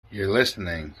You're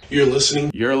listening You're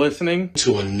listening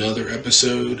to another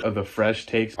episode of the Fresh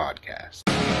Takes podcast.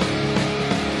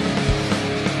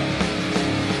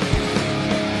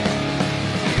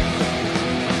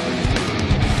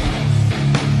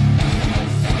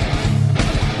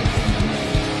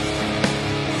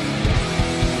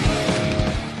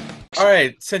 All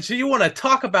right, since you want to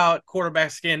talk about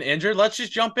quarterbacks getting injured, let's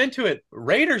just jump into it.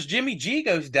 Raiders, Jimmy G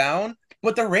goes down,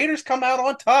 but the Raiders come out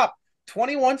on top,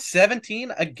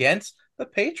 21-17 against the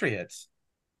Patriots.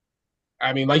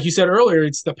 I mean, like you said earlier,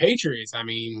 it's the Patriots. I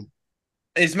mean,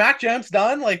 Is Mac Jones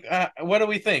done? What do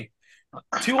we think?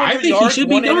 I 200 think he yards, should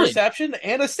be one done. interception,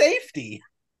 and a safety.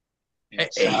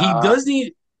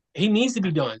 He needs to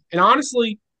be done. And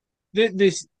honestly,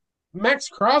 this Max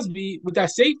Crosby with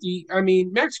that safety, I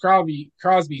mean, Max Crosby,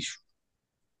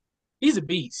 he's a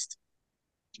beast.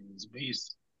 He's a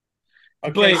beast.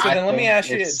 Okay, so then let me ask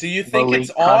you, do you think it's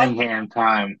on? Cunningham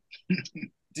time?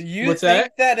 Do you What's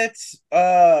think that it's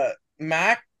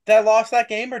Mac that lost that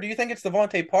game, or do you think it's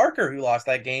Devontae Parker who lost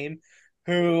that game,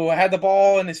 who had the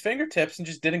ball in his fingertips and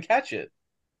just didn't catch it?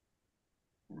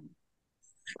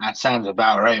 That sounds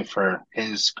about right for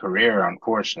his career,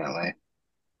 unfortunately.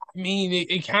 I mean,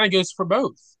 it kind of goes for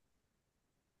both.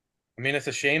 I mean, it's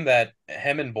a shame that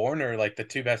him and Bourne are like the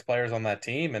two best players on that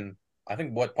team, and I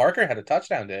think Parker had a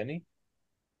touchdown, didn't he?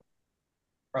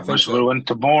 I think Wish we so. went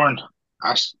to Bourne.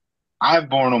 I have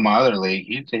Bourne on my other league.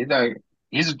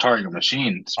 He's a target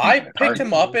machine. I Speaking of picked him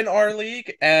targets. up in our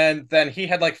league, and then he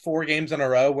had like 4 games in a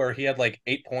row where he had like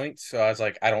 8 points. So I was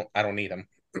like, I don't need him.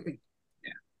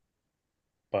 Yeah.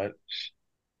 But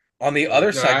on the other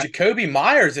No, side, Jacoby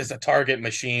Myers is a target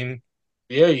machine.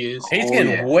 Yeah, he is. He's Oh,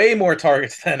 getting yeah. way more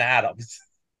targets than Adams.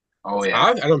 Oh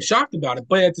yeah, And I'm shocked about it.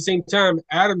 But at the same time,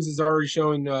 Adams is already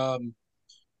showing.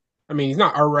 I mean, he's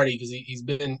not already because he's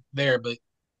been there, but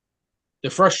the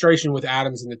frustration with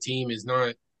Adams and the team is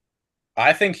not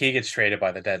I think he gets traded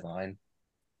by the deadline.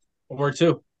 over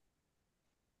two.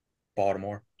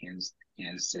 Baltimore. Kansas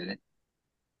City.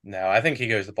 No, I think he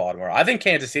goes to Baltimore. I think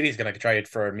Kansas City's going to trade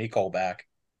for Mecole back.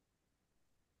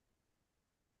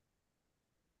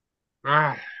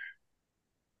 Ah,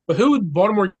 but who would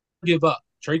Baltimore give up?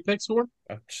 Trade picks for him?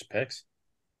 Just picks.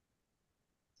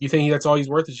 You think that's all he's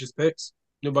worth is just picks?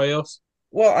 Nobody else?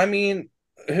 Well, I mean,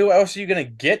 who else are you going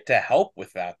to get to help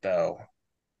with that, though?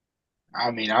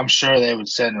 I mean, I'm sure they would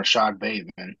send Rashad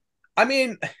Bateman. I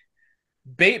mean,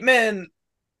 Bateman,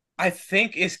 I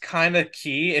think, is kind of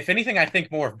key. If anything, I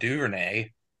think more of Duvernay.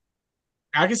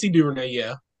 I can see Duvernay,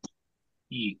 yeah.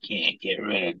 You can't get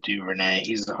rid of Duvernay.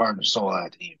 He's the heart and soul of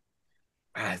that team.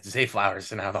 Zay Flowers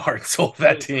doesn't have the heart and soul of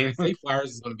that team. Zay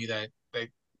Flowers is going to be that.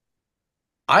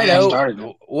 I Yeah, know. started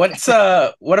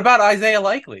it. What about Isaiah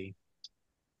Likely?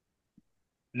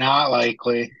 Not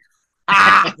likely.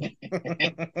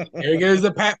 There goes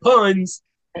the Pat puns.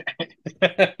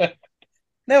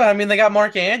 No, I mean, they got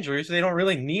Mark Andrews. So they don't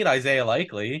really need Isaiah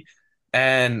Likely.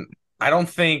 And I don't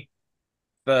think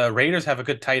the Raiders have a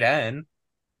good tight end.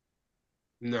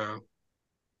 No,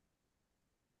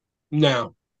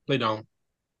 they don't.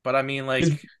 But I mean, like,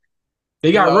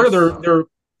 They got who rid else? of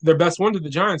their best one to the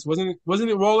Giants, wasn't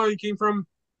it Waller? He came from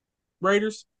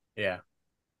Raiders. Yeah.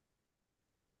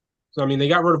 So I mean, they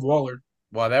got rid of Waller,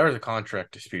 Well, there was a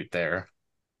contract dispute there.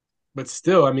 but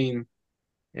still, I mean,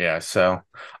 Yeah, so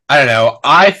I don't know.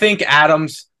 I think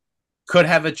Adams could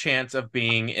have a chance of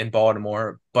being in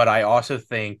Baltimore, but I also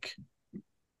think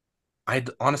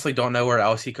honestly don't know where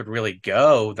else he could really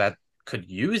go that could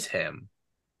use him.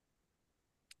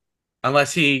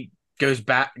 Unless he goes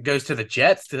to the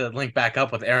Jets to link back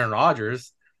up with Aaron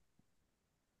Rodgers.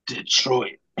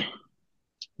 Detroit.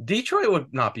 Detroit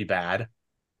would not be bad.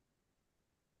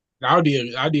 that'd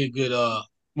be a good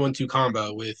 1-2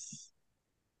 combo with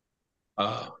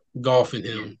Golf and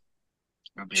him.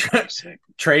 That'd be pretty sick.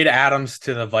 Trade Adams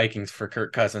to the Vikings for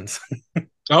Kirk Cousins.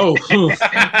 Oh,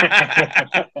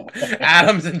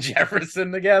 Adams and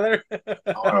Jefferson together. What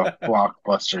a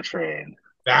blockbuster trade.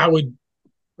 that would.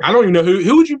 I don't even know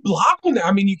who would you block on that.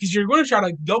 I mean, because you're going to try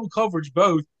to double coverage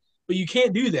both, but you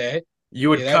can't do that. You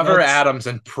would Yeah, cover that's- Adams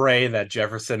and pray that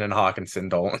Jefferson and Hawkinson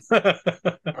don't.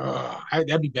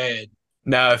 That'd be bad.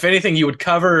 No, if anything, you would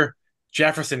cover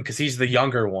Jefferson because he's the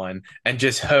younger one and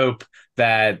just hope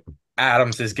that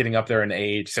Adams is getting up there in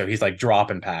age, so he's like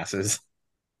dropping passes.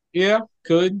 Yeah,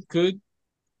 could.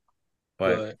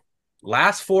 But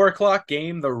last 4 o'clock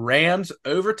game, the Rams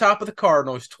over top of the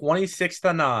Cardinals,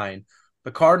 26-9.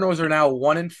 The Cardinals are now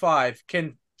 1-5.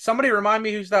 Can somebody remind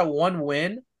me who's that one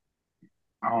win?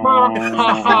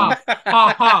 Ha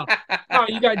ha. Oh,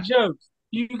 you got jokes.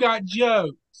 You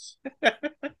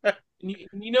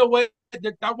know what?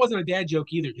 that wasn't a dad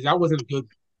joke either because that wasn't a good.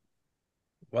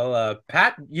 Well,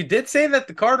 Pat, you did say that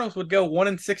the Cardinals would go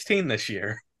 1-16 this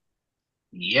year.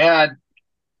 Yeah,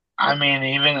 I mean,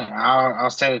 even I'll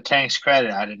say to Tank's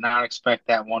credit, I did not expect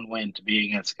that one win to be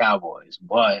against Cowboys,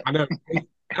 but I know.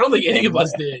 I don't think any of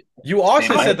us did. You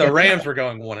also might said the get Rams that. were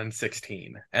going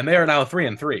 1-16, and they are now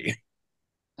 3-3.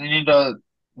 they need to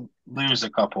lose a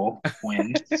couple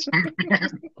wins.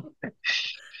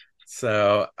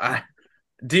 So,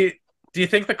 do you, do you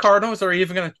think the Cardinals are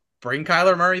even going to bring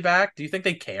Kyler Murray back? Do you think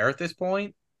they care at this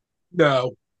point?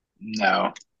 No.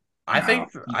 No, I no. think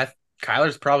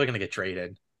Kyler's probably going to get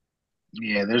traded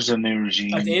Yeah, there's a new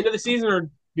regime. At the end of the season or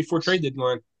before trade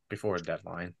deadline? before a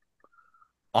deadline.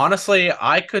 Honestly,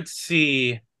 I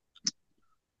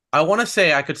want to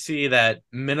say I could see that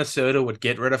Minnesota would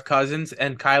get rid of Cousins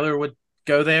and Kyler would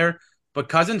go there, but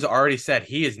Cousins already said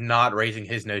he is not raising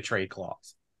his no trade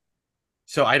clause.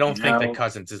 So I don't think that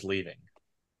Cousins is leaving.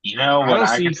 You know I what don't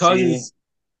I see could Cousins. see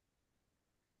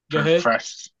Go for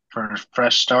ahead.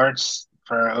 fresh starts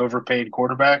for overpaid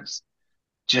quarterbacks?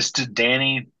 Just to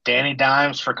Danny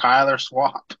Dimes for Kyler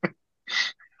swap.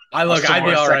 What's the I'd be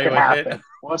worst all that right could with happen? it.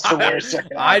 What's the worst that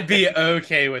could I'd happen? be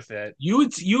okay with it You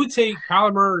would take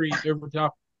Kyler Murray over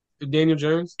top of Daniel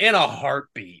Jones? in a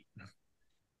heartbeat.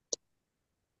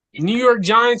 New York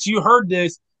Giants, you heard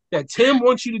this, that Tim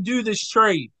wants you to do this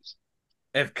trade.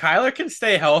 If Kyler can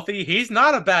stay healthy, he's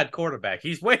not a bad quarterback.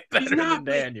 He's way better than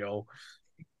Daniel.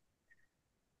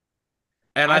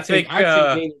 And I think I'd take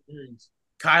Daniel Jones.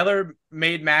 Kyler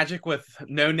made magic with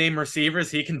no-name receivers.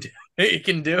 He can do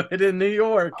it in New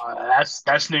York.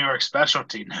 That's New York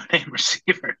specialty, no name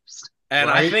receivers. And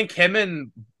Right. I think him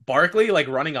and Barkley like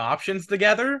running options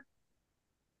together.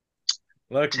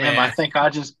 Look, Tim, man. I think I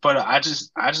just put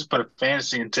a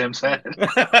fantasy in Tim's head.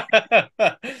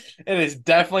 It is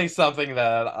definitely something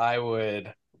that I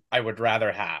would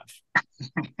rather have.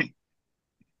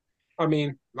 I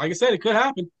mean, like I said, it could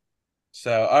happen.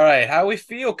 So, all right, how we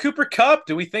feel? Cooper Kupp,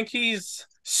 do we think he's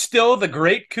still the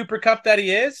great Cooper Kupp that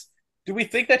he is? Do we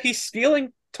think that he's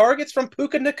stealing targets from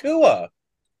Puka Nacua?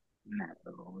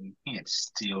 No, you can't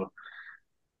steal.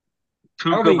 I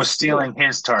don't Puka think was he's stealing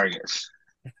his targets.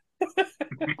 I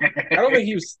don't think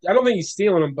he's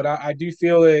stealing them, but I do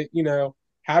feel that,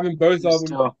 having both of them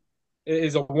Still,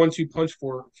 is a 1-2 punch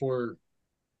for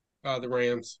the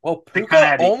Rams. Well, They kinda Puka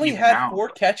had to only even had out. 4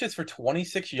 catches for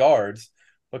 26 yards,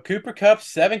 but Cooper Kupp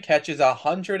 7 catches,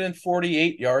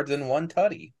 148 yards, and 1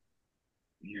 tutty.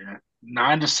 yeah,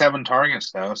 9 to 7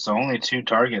 targets though, so only 2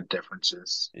 target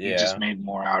differences. He Yeah. just made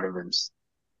more out of his.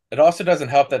 It also doesn't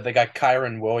help that they got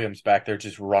Kyron Williams back there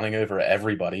just running over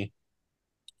everybody.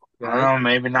 Right?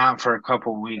 Maybe not for a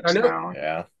couple weeks I know. now.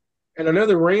 Yeah. And I know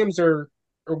the Rams are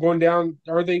going down.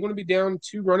 Are they going to be down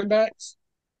 2 running backs?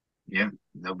 Yep,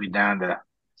 they'll be down to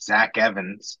Zach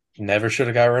Evans. Never should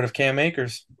have got rid of Cam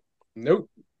Akers. Nope.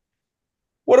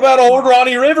 What about old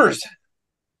Ronnie Rivers?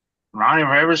 Ronnie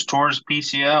Rivers tore his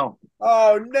PCL.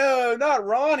 Oh, no, not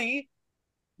Ronnie.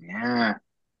 Yeah,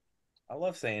 I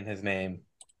love saying his name.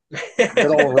 Good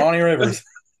old Ronnie Rivers.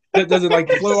 Does it like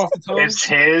flow off the tongue? it's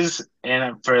his,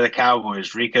 and for the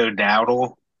Cowboys, Rico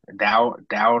Dowdle. Dowd.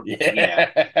 Yeah.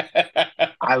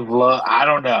 I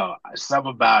don't know.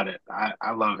 Something about it.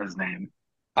 I love his name.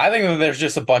 I think that there's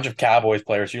just a bunch of Cowboys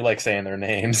players who like saying their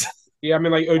names. Yeah, I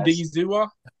mean like Odigizua.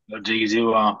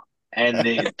 Odigizua and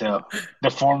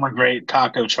the former great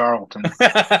Taco Charlton.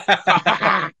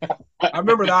 I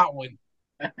remember that one.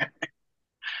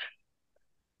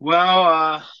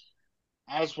 Well,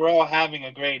 as we're all having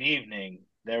a great evening,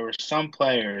 there were some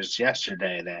players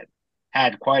yesterday that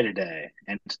had quite a day.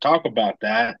 And to talk about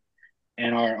that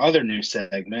in our other new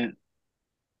segment,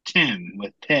 Tim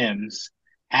with Tim's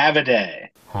Have a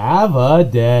Day. Have a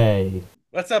day.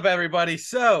 What's up, everybody?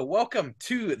 So, welcome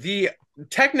to the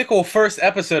technical first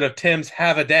episode of Tim's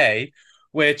Have a Day,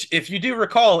 which, if you do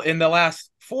recall, in the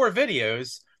last 4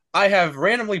 videos, I have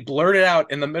randomly blurted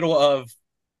out in the middle of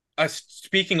us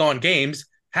speaking on games,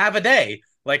 have a day.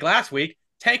 Like last week,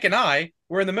 Tank and I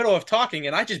were in the middle of talking,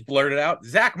 and I just blurted out,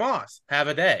 Zach Moss, have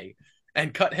a day,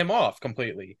 and cut him off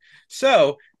completely.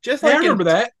 So, just like I remember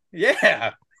that.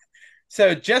 Yeah.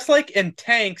 So, just like in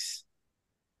Tank's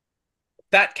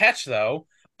that catch, though,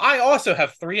 I also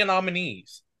have 3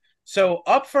 nominees. So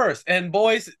up first, and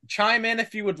boys, chime in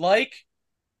if you would like,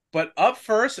 but up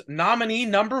first, nominee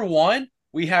number 1,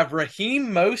 we have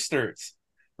Raheem Mostert.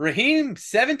 Raheem,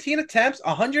 17 attempts,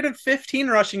 115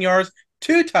 rushing yards,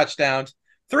 2 touchdowns,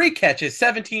 3 catches,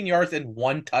 17 yards, and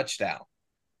 1 touchdown.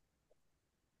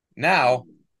 Now,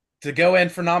 to go in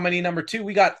for nominee number 2,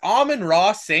 we got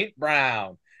Amon-Ra St.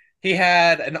 Brown. He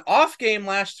had an off game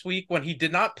last week when he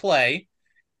did not play.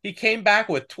 He came back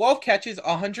with 12 catches,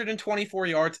 124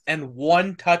 yards, and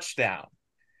 1 touchdown.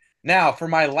 Now, for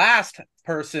my last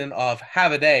person of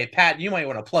have a day, Pat, you might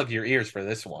want to plug your ears for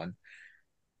this one.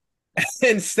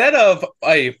 Instead of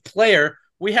a player,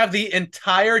 we have the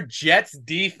entire Jets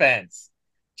defense.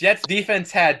 Jets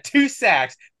defense had 2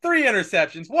 sacks, 3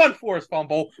 interceptions, 1 forced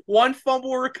fumble, 1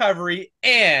 fumble recovery,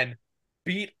 and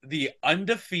beat the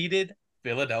undefeated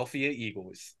Philadelphia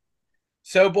Eagles.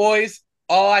 So, boys,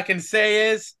 all I can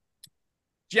say is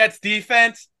Jets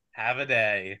defense, have a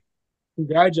day.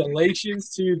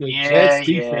 Congratulations to the Jets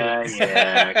defense.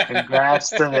 Yeah. Congrats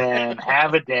to them.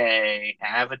 Have a day.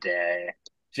 Have a day.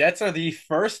 Jets are the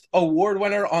first award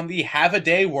winner on the Have a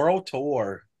Day World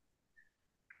Tour.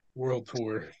 World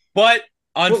Tour. But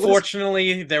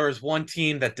unfortunately, there was one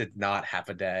team that did not have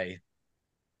a day.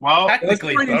 Well,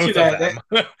 Technically, both of them.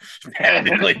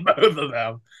 Technically, both of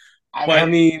them. I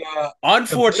mean,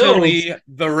 unfortunately,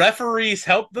 the referees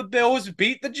helped the Bills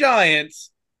beat the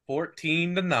Giants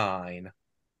 14-9.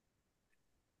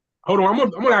 Hold on, I'm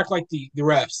gonna act like the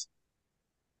refs.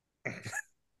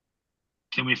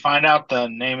 Can we find out the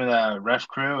name of the ref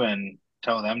crew and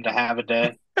tell them to have a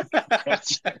day?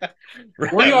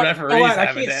 Where y'all? Referees I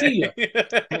have a can't see you.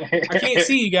 day. I can't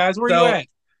see you guys. Where So- you at?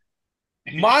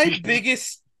 My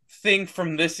biggest thing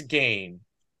from this game,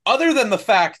 other than the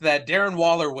fact that Darren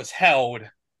Waller was held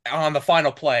on the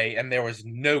final play and there was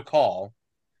no call,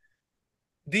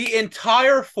 the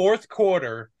entire fourth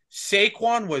quarter,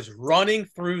 Saquon was running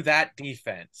through that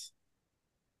defense.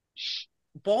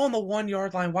 Ball on the 1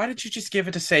 yard line. Why did you just give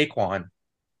it to Saquon?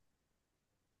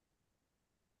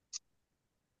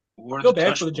 Feel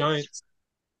bad for the Giants.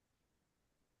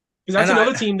 Because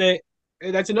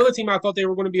that's another team I thought they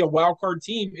were going to be a wild card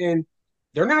team, and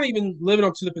they're not even living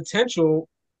up to the potential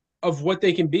of what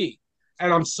they can be.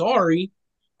 And I'm sorry,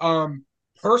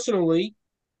 personally,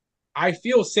 I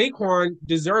feel Saquon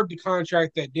deserved the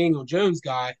contract that Daniel Jones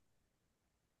got.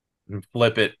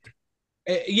 Flip it.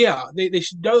 Yeah, they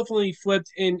should definitely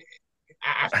flipped. And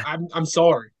I'm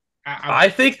sorry. I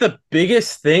think the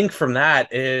biggest thing from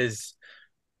that is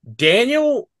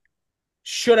Daniel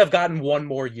should have gotten one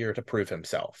more year to prove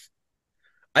himself.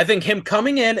 I think him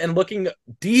coming in and looking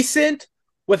decent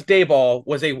with Daboll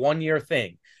was a 1 year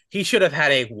thing. He should have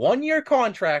had a 1 year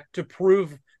contract to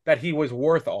prove that he was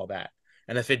worth all that.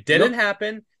 And if it didn't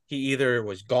happen, he either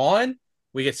was gone,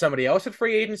 we get somebody else at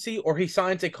free agency, or he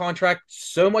signs a contract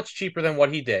so much cheaper than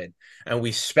what he did, and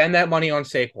we spend that money on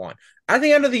Saquon. At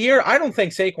the end of the year, I don't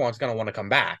think Saquon's going to want to come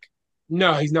back.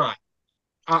 No, he's not.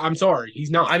 I'm sorry,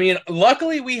 he's not. I mean,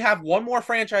 luckily we have one more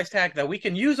franchise tag that we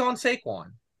can use on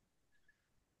Saquon.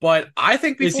 But I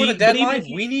think before the deadline,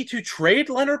 we need to trade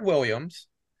Leonard Williams,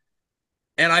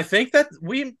 and I think that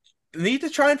we need to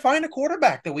try and find a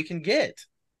quarterback that we can get.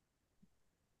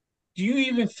 Do you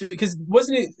even – because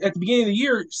wasn't it at the beginning of the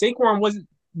year, Saquon wasn't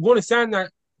going to sign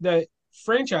that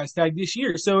franchise tag this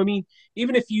year. So, I mean,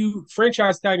 even if you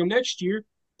franchise tag him next year,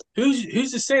 who's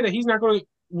to say that he's not going to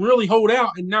really hold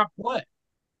out and not play?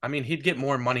 I mean, he'd get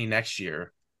more money next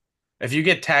year. If you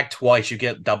get tagged twice, you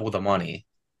get double the money.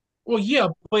 Well, yeah,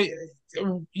 but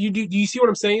do you see what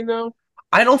I'm saying, though?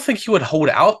 I don't think he would hold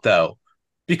out, though,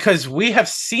 because we have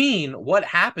seen what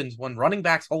happens when running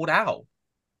backs hold out.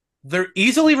 They're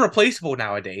easily replaceable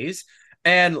nowadays,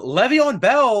 and Le'Veon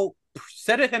Bell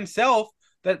said it himself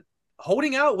that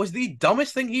holding out was the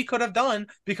dumbest thing he could have done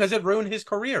because it ruined his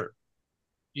career.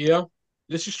 Yeah,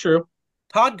 this is true.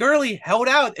 Todd Gurley held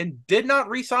out and did not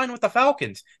re-sign with the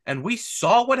Falcons, and we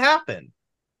saw what happened.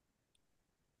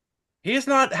 He has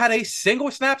not had a single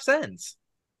snap since.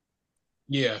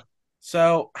 Yeah.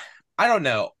 So, I don't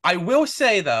know. I will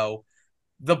say, though,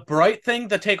 the bright thing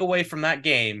to take away from that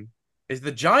game is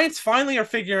the Giants finally are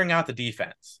figuring out the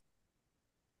defense.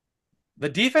 The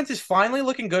defense is finally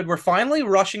looking good. We're finally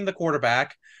rushing the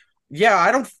quarterback.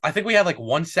 Yeah, I think we had like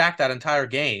 1 sack that entire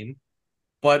game,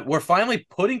 but we're finally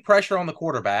putting pressure on the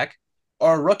quarterback.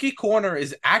 Our rookie corner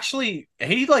is actually,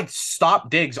 he like stopped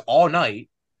Diggs all night.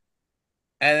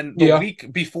 And the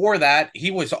week before that,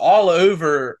 he was all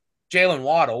over Jalen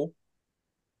Waddle.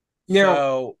 Now,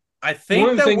 so I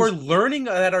think that we're learning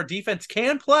that our defense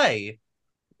can play.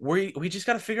 We just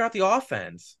got to figure out the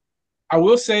offense. I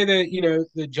will say that,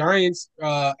 the Giants,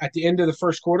 at the end of the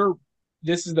first quarter,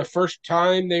 this is the first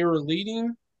time they were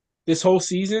leading this whole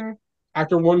season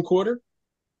after 1 quarter.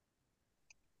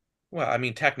 Well, I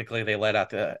mean, technically they led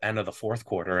at the end of the fourth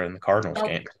quarter in the Cardinals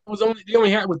game. They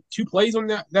only had 2 plays on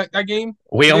that game.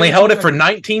 We only held it for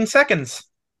 19 seconds.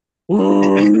 Hey,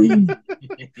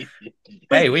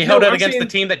 we held it against the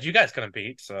team that you guys couldn't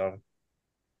beat, so.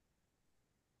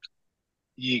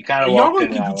 You kind Are of y'all walked going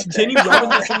into to that one, continue Tank. rubbing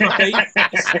this in my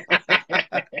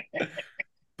face?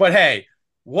 But hey,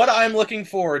 what I'm looking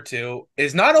forward to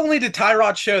is not only did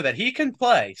Tyrod show that he can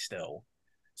play still.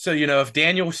 So, if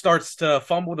Daniel starts to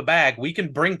fumble the bag, we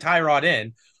can bring Tyrod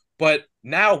in. But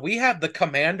now we have the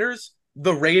Commanders,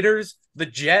 the Raiders, the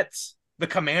Jets, the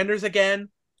Commanders again.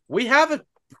 We have a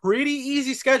pretty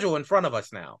easy schedule in front of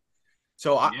us now.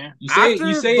 So Yeah. You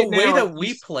after say the it way now. that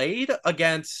we played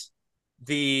against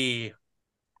the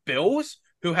Bills,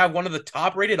 who have one of the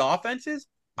top-rated offenses,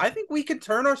 I think we can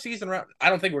turn our season around. I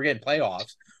don't think we're getting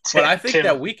playoffs, but I think Tim,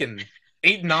 that we can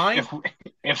 8-9.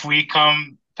 if we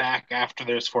come back after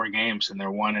those 4 games and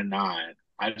they're 1-9,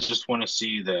 I just want to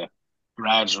see the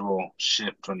gradual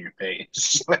shift on your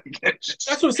face. Like That's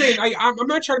what I'm saying. I'm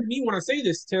not trying to be mean when I say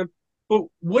this, Tim. But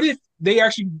what if they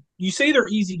actually? You say they're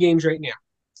easy games right now,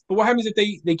 but what happens if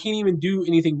they can't even do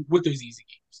anything with those easy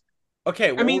games?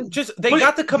 Okay, well, I mean, they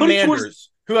got the put it towards. Commanders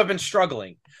who have been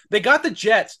struggling. They got the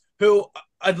Jets who,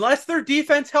 unless their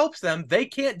defense helps them, they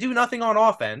can't do nothing on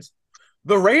offense.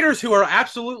 The Raiders who are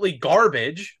absolutely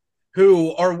garbage,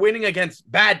 who are winning against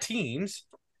bad teams.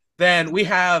 Then we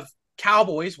have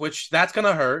Cowboys, which that's going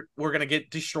to hurt. We're going to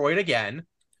get destroyed again.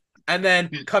 And then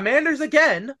Commanders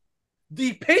again.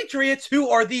 The Patriots, who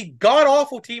are the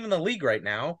god-awful team in the league right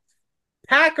now.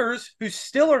 Packers, who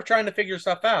still are trying to figure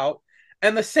stuff out.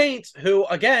 And the Saints, who,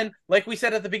 again, like we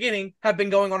said at the beginning, have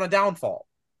been going on a downfall.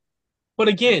 But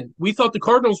again, we thought the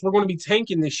Cardinals were going to be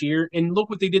tanking this year, and look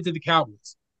what they did to the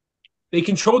Cowboys. They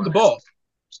controlled the ball.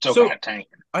 Still So- got tanking.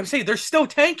 I'm saying they're still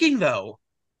tanking, though.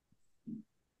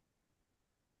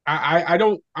 I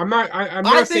don't. I'm not. I'm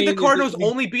not I think saying the that Cardinals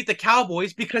only beat the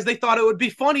Cowboys because they thought it would be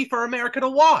funny for America to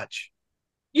watch.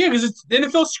 Yeah, because it's the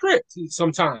NFL script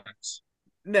sometimes.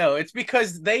 No, it's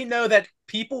because they know that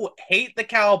people hate the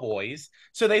Cowboys,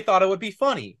 so they thought it would be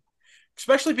funny.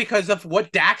 Especially because of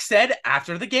what Dak said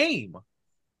after the game.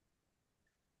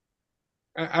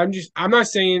 I'm not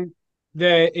saying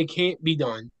that it can't be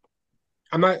done.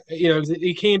 I'm not.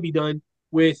 It can be done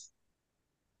with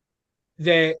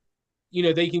that.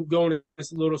 They can go on a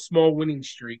little small winning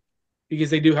streak because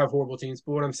they do have horrible teams.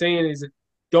 But what I'm saying is,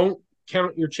 don't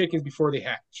count your chickens before they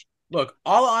hatch. Look,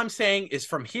 all I'm saying is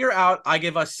from here out, I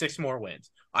give us 6 more wins.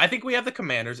 I think we have the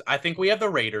Commanders. I think we have the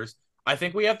Raiders. I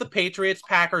think we have the Patriots,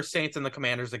 Packers, Saints, and the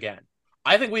Commanders again.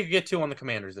 I think we could get 2 on the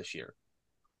Commanders this year.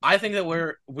 I think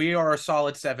that we are a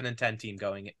solid 7-10 team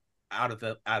going out of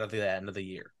the end of the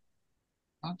year.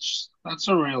 That's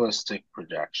a realistic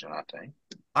projection, I think.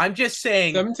 I'm just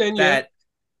saying 7-10, that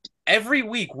every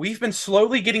week we've been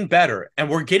slowly getting better and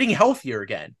we're getting healthier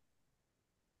again.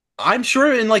 I'm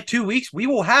sure in like 2 weeks we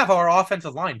will have our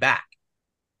offensive line back.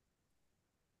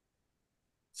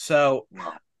 So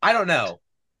I don't know.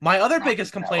 My other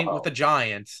biggest complaint with the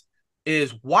Giants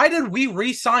is why did we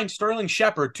re-sign Sterling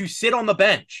Shepard to sit on the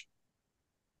bench?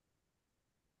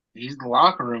 He's the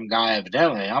locker room guy,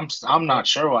 evidently. I'm not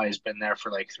sure why he's been there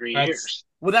for like 3 years.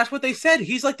 Well, that's what they said.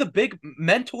 He's like the big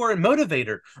mentor and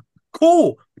motivator.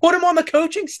 Cool. Put him on the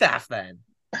coaching staff then.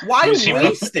 Why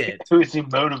waste it? Who is he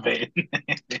motivating?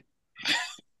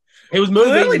 It was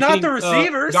motivating Clearly not the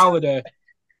receivers. Galladay.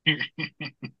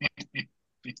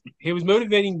 He was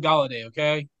motivating Galladay,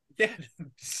 okay? Yeah,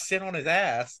 sit on his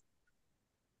ass.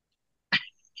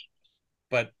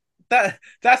 But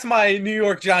that's my New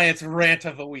York Giants rant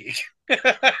of the week.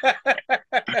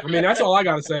 I mean, that's all I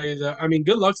got to say is,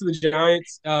 good luck to the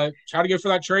Giants. Try to go for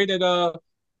that trade that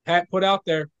Pat put out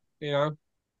there,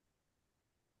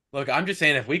 Look, I'm just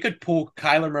saying if we could pull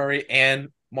Kyler Murray and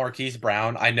Marquise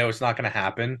Brown, I know it's not going to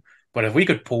happen, but if we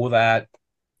could pull that,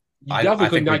 You definitely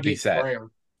could think not we'd be get set. Brown.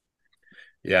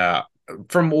 Yeah.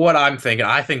 From what I'm thinking,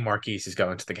 I think Marquise is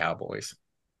going to the Cowboys.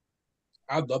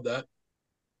 I'd love that.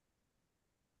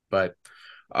 But,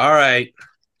 all right.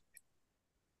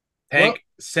 Hank,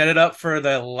 set it up for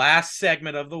the last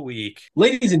segment of the week.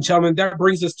 Ladies and gentlemen, that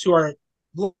brings us to our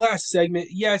last segment.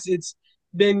 Yes, it's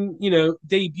been,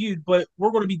 debuted, but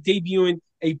we're going to be debuting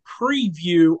a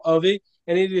preview of it,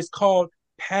 and it is called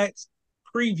Pat's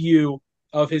Preview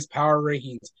of his power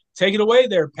rankings. Take it away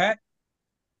there, Pat.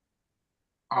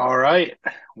 All right.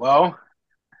 Well,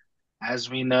 as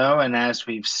we know and as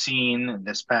we've seen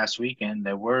this past weekend,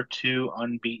 there were 2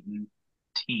 unbeaten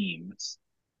teams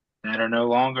that are no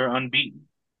longer unbeaten.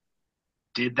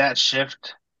 Did that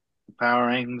shift the power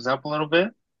rankings up a little bit?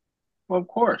 Well, of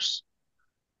course.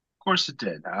 Of course it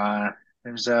did.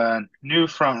 There's a new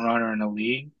front runner in the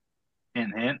league.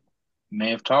 Hint, hint.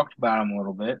 May have talked about him a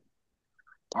little bit.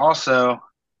 Also,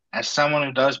 as someone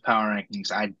who does power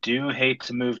rankings, I do hate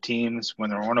to move teams when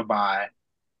they're on a bye.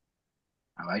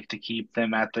 I like to keep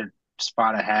them at their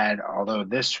spot ahead. Although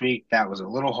this week that was a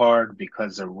little hard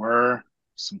because there were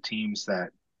some teams that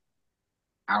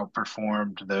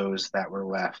outperformed those that were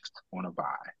left on a bye.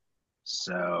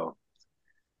 So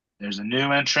there's a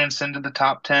new entrance into the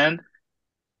top 10.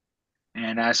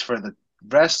 And as for the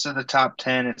rest of the top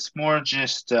 10, it's more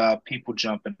just people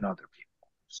jumping other people.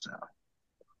 So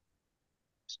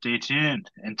stay tuned.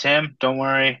 And Tim, don't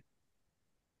worry.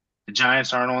 The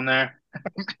Giants aren't on there.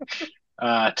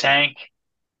 Tank.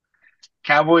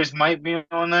 Cowboys might be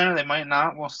on there. They might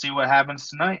not. We'll see what happens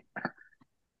tonight.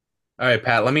 All right,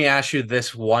 Pat, let me ask you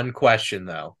this one question,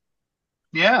 though.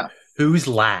 Yeah. Who's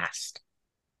last?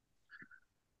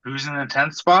 Who's in the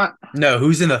 10th spot? No,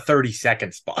 who's in the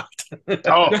 32nd spot?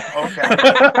 Oh, okay.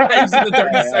 Who's in the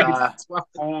 32nd spot?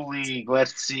 Full league.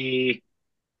 Let's see.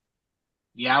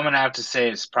 Yeah, I'm going to have to say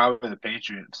it's probably the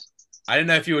Patriots. I didn't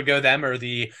know if you would go them or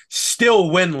the still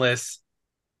winless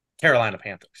Carolina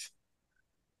Panthers.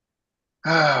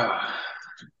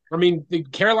 I mean, the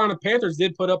Carolina Panthers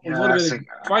did put up a little bit of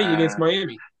fight against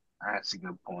Miami. That's a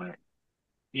good point.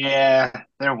 Yeah,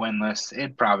 they're winless.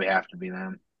 It'd probably have to be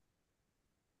them.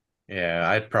 Yeah,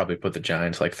 I'd probably put the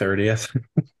Giants like 30th.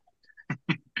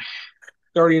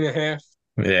 30 and a half.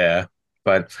 Yeah.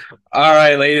 But all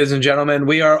right, ladies and gentlemen,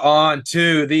 we are on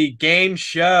to the game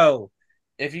show.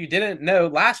 If you didn't know,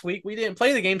 last week we didn't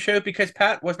play the game show because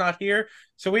Pat was not here.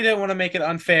 So we didn't want to make it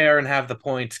unfair and have the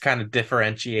points kind of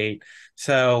differentiate.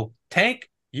 So, Tank,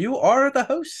 you are the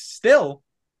host still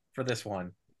for this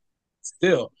one.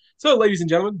 Still. So, ladies and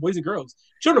gentlemen, boys and girls,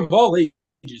 children of all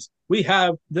ages, we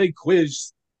have the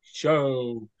quiz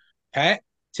show. Pat,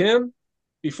 Tim,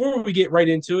 before we get right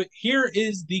into it, here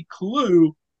is the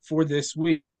clue for this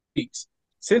week.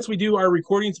 Since we do our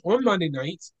recordings on Monday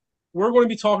nights, we're going to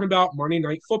be talking about Monday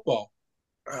Night Football.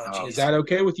 Oh, is that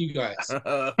okay with you guys?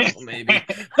 Maybe.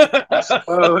 I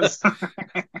suppose.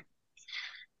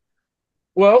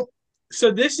 Well,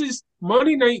 so this is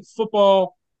Monday Night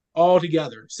Football all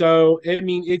together. So, I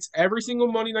mean, it's every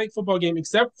single Monday Night Football game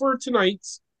except for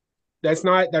tonight's. That's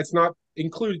not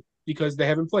included because they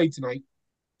haven't played tonight.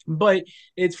 But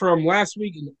it's from last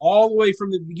week and all the way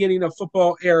from the beginning of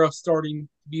football era starting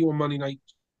to be on Monday Night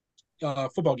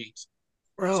football games.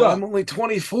 Bro, so, I'm only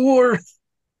 24.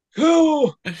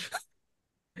 Who?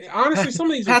 Honestly, some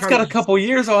of these Pat's got a couple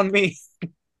years on me.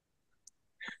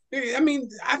 I mean,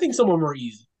 I think some of them are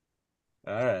easy.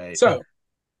 All right. So,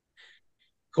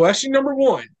 question number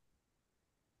 1.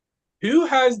 Who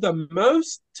has the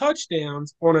most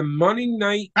touchdowns on a Monday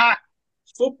Night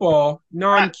Football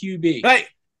non-QB? Hey,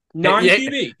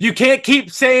 non-QB. You can't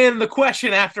keep saying the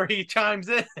question after he chimes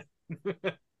in.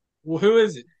 Well, who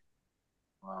is it?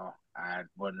 Well, I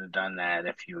wouldn't have done that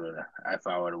if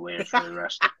I would have waited for the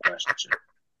rest of the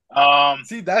question.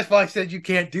 See, that's why I said you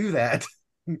can't do that.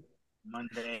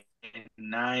 Monday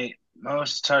night,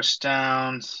 most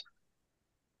touchdowns.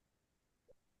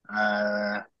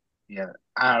 Yeah,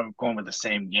 I'm going with the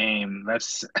same game.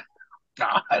 That's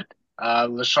God.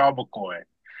 LaShawn McCoy.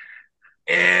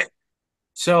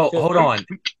 So hold on.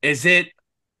 Is it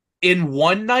in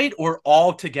one night or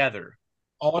all together?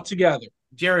 All together.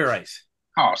 Jerry Rice.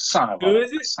 Oh, son of Who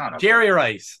is it? Jerry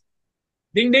Rice.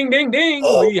 Ding, ding, ding, ding.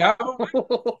 Oh. We have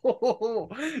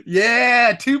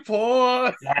yeah, 2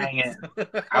 points. Dang it.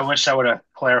 I wish I would have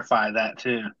clarified that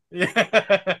too.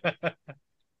 Yeah.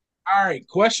 All right,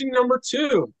 question number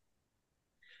 2.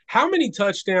 How many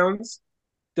touchdowns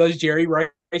does Jerry Rice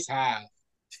have?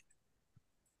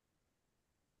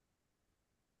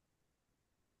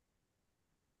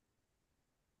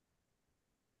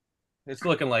 It's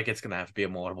looking like it's going to have to be a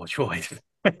multiple choice.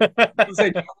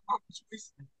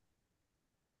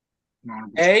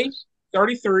 A,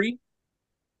 33,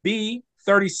 B,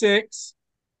 36,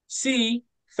 C,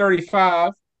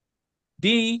 35,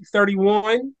 D,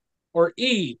 31, or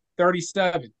E,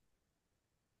 37?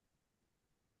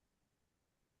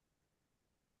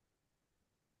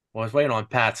 Well, I was waiting on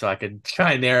Pat so I could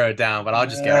try and narrow it down, but I'll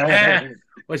just go.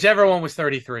 Whichever one was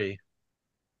 33.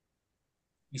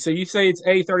 So you say it's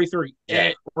A, 33.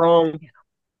 Yeah. Wrong.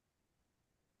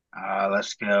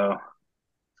 Let's go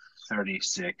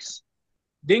 36.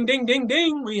 Ding, ding, ding,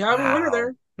 ding. We have a winner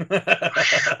there.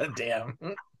 Damn.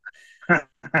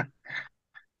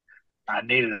 I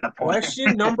needed a point.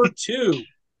 Question number 2.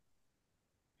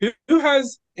 Who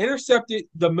has intercepted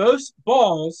the most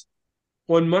balls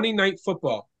on Monday Night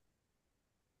Football?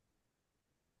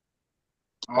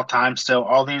 All time still.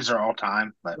 All these are all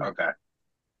time, but right. Okay.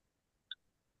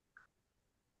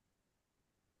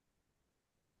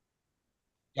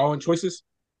 Y'all want choices?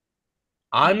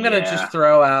 I'm going to just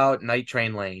throw out Night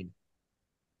Train Lane.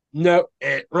 No,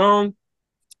 wrong.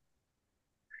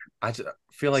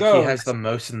 feel like he So has the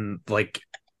most in like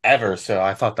ever, so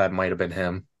I thought that might have been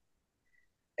him.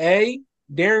 A,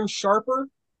 Darren Sharper.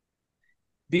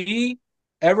 B,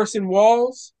 Everson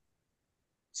Walls.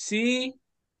 C,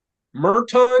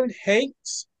 Merton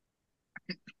Hanks.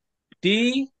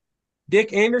 D,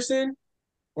 Dick Anderson.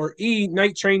 Or E,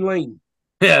 Night Train Lane.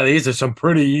 Yeah, these are some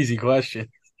pretty easy questions.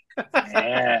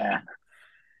 Yeah.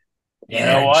 You know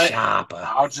Darren what? Sharper.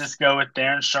 I'll just go with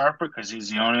Darren Sharper because he's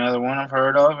the only other one I've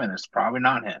heard of, and it's probably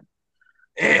not him.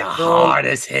 The Wrong.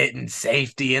 hardest hitting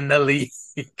safety in the league.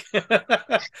 Have you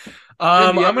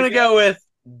I'm ever gonna guessed? go with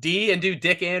D and do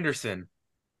Dick Anderson.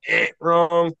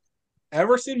 Wrong.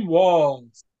 Everson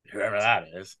Walls. Whoever that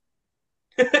is.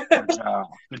 Good job.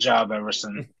 Good job,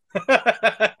 Everson.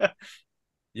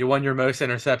 You won your most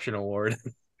interception award.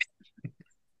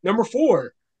 Number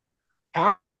 4.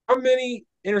 How many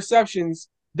interceptions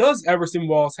does Everson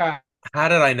Walls have? How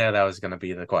did I know that was gonna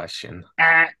be the question?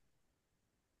 Ah,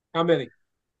 How many?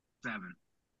 7.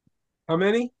 How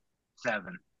many?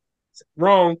 7.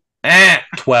 Wrong.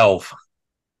 12.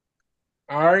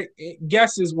 All right.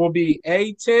 Guesses will be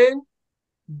A10,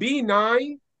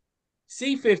 B9,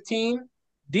 C15,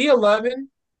 D11,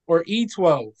 or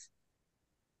E12.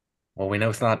 Well, we know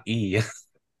it's not E.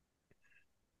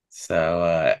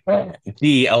 So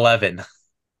D11.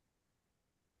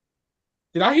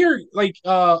 Did I hear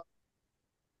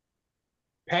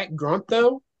Pat Grunt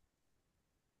though?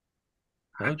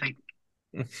 I think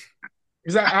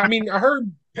Because I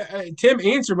heard Tim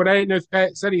answer, but I didn't know if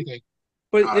Pat said anything.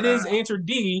 But Oh, it no, is no. answer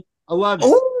D, 11.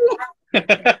 Ooh.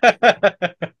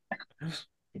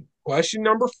 Question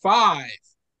number 5.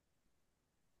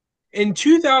 In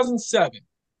 2007,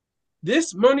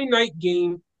 this Monday night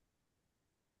game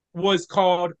was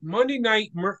called Monday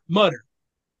Night Mutter.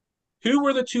 Who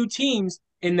were the two teams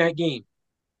in that game?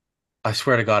 I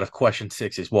swear to God, if question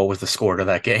 6 is what was the score to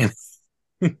that game?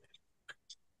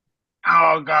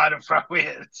 Oh, God, it probably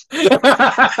is.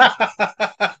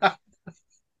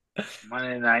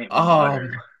 Monday Night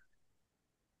Mutter,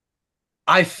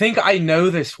 I think I know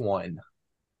this one.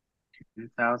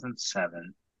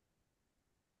 2007.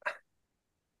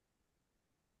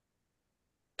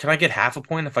 Can I get half a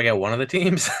point if I get one of the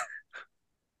teams?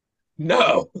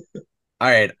 No. All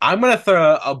right, I'm gonna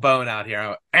throw a bone out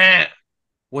here.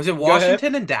 Was it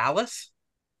Washington and Dallas?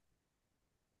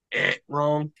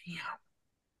 Wrong. Damn.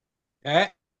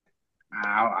 Pat?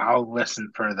 I'll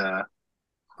listen for the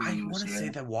I clues want to here. say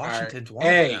that Washington's All one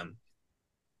right. of them.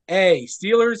 A,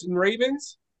 Steelers and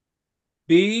Ravens.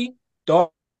 B,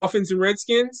 Dolphins and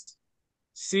Redskins.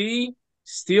 C,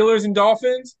 Steelers and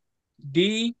Dolphins.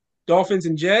 D, Dolphins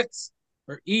and Jets.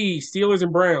 Or E, Steelers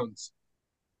and Browns.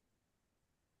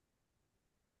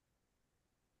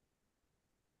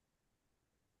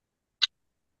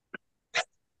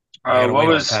 I gotta What wait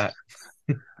on was? Pat.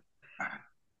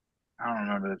 I don't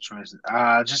remember the choices.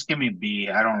 Just give me B.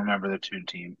 I don't remember the two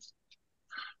teams.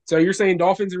 So you're saying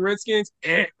Dolphins and Redskins?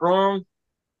 Wrong.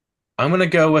 I'm gonna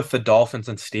go with the Dolphins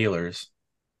and Steelers.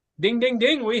 Ding, ding,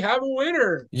 ding. We have a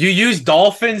winner. You used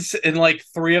Dolphins in like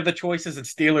 3 of the choices and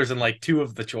Steelers in like 2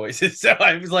 of the choices. So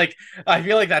I was like, I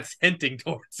feel like that's hinting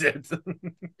towards it.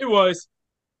 It was.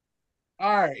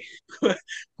 All right.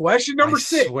 Question number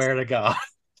 6. I swear to God.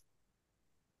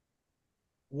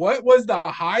 What was the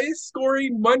highest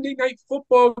scoring Monday Night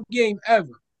Football game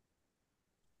ever?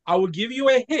 I will give you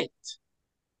a hint.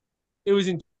 It was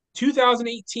in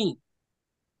 2018.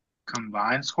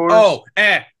 Combined scores? Oh,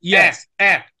 yes.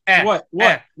 What?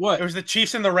 It What? was the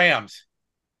Chiefs and the Rams.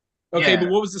 Okay, Yeah. but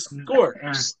what was the score? It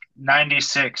was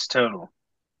 96 total.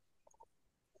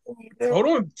 Hold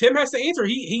on. Tim has to answer.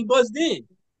 He buzzed in.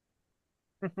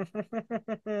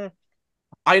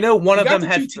 I know one You of got them the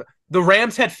had two the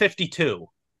Rams had 52.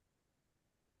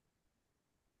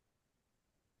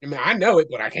 I mean, I know it,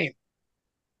 but I can't.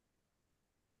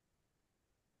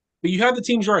 But you have the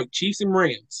teams right. Chiefs and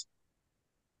Rams.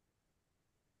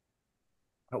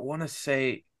 I want to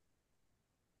say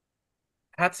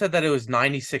Pat said that it was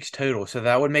 96 total, so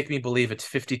that would make me believe it's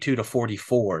 52 to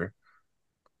 44.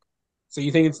 So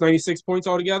you think it's 96 points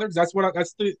altogether? That's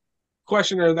the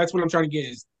question, or that's what I'm trying to get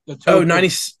is the total. Oh, 90.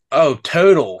 Oh,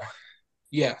 total.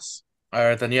 Yes. All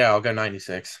right, then yeah, I'll go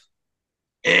 96.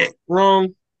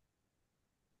 Wrong.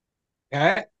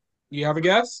 Pat, you have a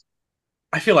guess?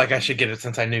 I feel like I should get it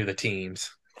since I knew the teams.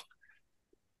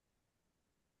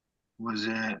 Was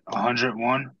it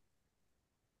 101?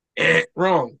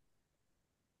 Wrong.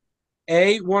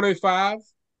 A, 105,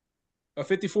 a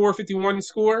 54-51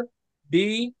 score.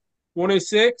 B,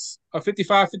 106, a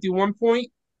 55-51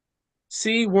 point.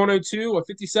 C, 102, a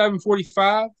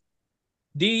 57-45.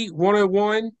 D,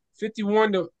 101,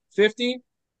 51 to 50.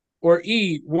 or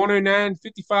E, 109,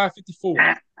 55,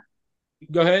 54?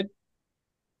 Go ahead.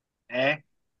 A.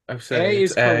 I'm saying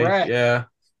Is it's A. correct. Yeah.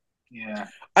 Yeah.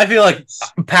 I feel like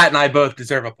Pat and I both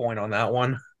deserve a point on that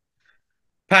one.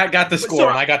 Pat got the But score so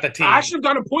and I got the team. I should have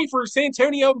gotten a point for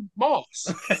Santonio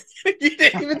Moss. You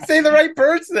didn't even say the right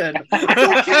person. I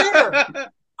don't care.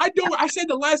 I said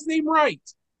the last name right.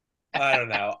 I don't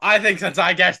know. I think since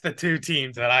I guessed the two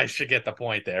teams that I should get the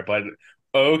point there, but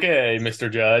okay, Mr.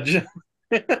 Judge. So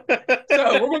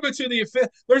we're going to go to the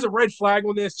 – there's a red flag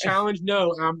on this challenge.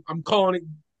 No, I'm calling it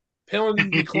penalty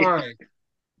decline.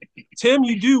 Tim,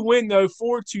 you do win, though,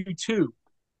 4-2. Should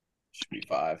be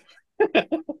 5.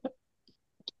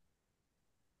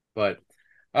 But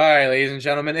all right, ladies and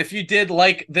gentlemen, if you did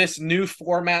like this new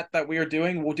format that we are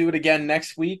doing, we'll do it again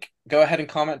next week. Go ahead and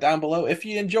comment down below if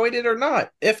you enjoyed it or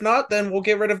not. If not, then we'll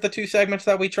get rid of the 2 segments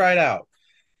that we tried out.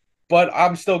 But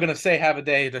I'm still going to say have a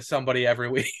day to somebody every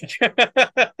week.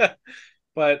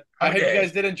 But I hope you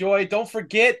guys did enjoy. Don't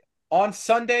forget, on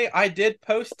Sunday, I did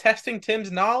post testing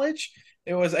Tim's knowledge.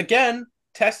 It was, again,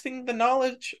 testing the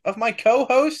knowledge of my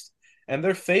co-host and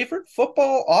their favorite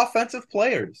football offensive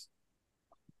players.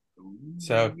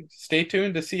 So stay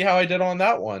tuned to see how I did on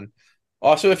that one.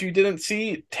 Also, if you didn't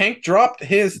see, Tank dropped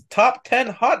his top 10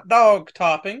 hot dog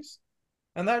toppings,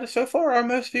 and that is so far our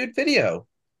most viewed video.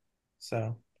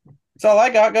 So that's all I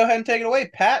got. Go ahead and take it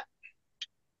away, Pat.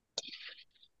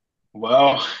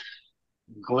 Well,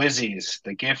 Glizzies,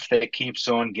 the gift that keeps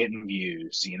on getting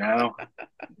views, you know?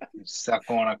 Suck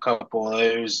on a couple of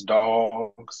those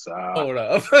dogs. Hold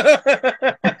up.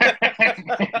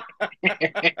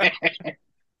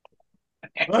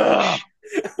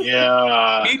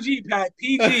 Yeah. PG, Pat.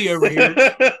 PG over here.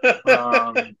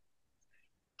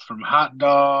 From hot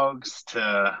dogs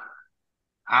to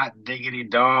hot diggity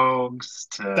dogs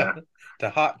to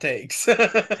hot takes.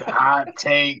 to hot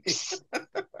takes.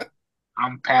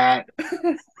 I'm Pat.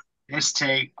 This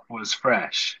take was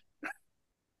fresh.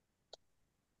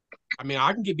 I mean,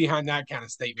 I can get behind that kind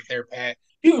of statement there, Pat.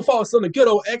 You can follow us on the good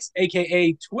old X,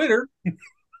 a.k.a. Twitter.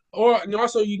 And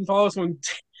also you can follow us on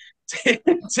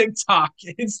TikTok,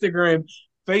 Instagram,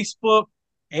 Facebook,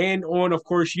 and on, of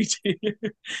course, YouTube.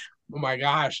 Oh, my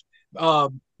gosh.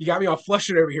 You got me all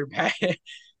flustered over here, Pat.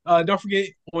 Don't forget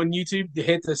on YouTube to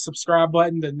hit the subscribe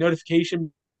button, the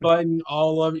notification button,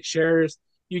 all of it, shares.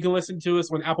 You can listen to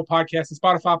us on Apple Podcasts and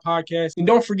Spotify Podcasts. And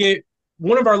don't forget,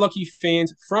 one of our lucky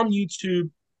fans from YouTube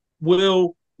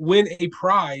will win a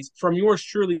prize from yours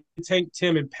truly, Tank,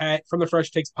 Tim, and Pat from the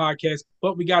Fresh Takes podcast.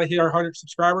 But we got to hit our 100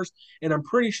 subscribers, and I'm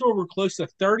pretty sure we're close to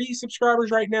 30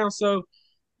 subscribers right now. So,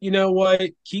 you know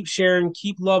what? Keep sharing,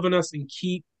 keep loving us, and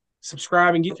keep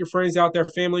subscribing. Get your friends out there,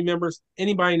 family members,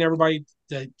 anybody and everybody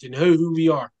to know who we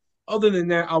are. Other than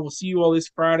that, I will see you all this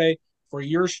Friday for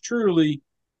yours truly,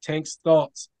 Tank's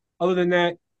Thoughts. Other than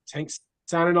that, Tank's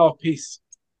signing off. Peace.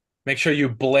 Make sure you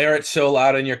blare it so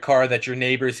loud in your car that your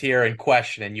neighbors hear and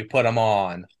question, and you put them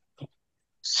on.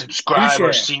 Subscribe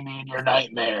or see me in your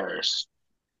nightmares.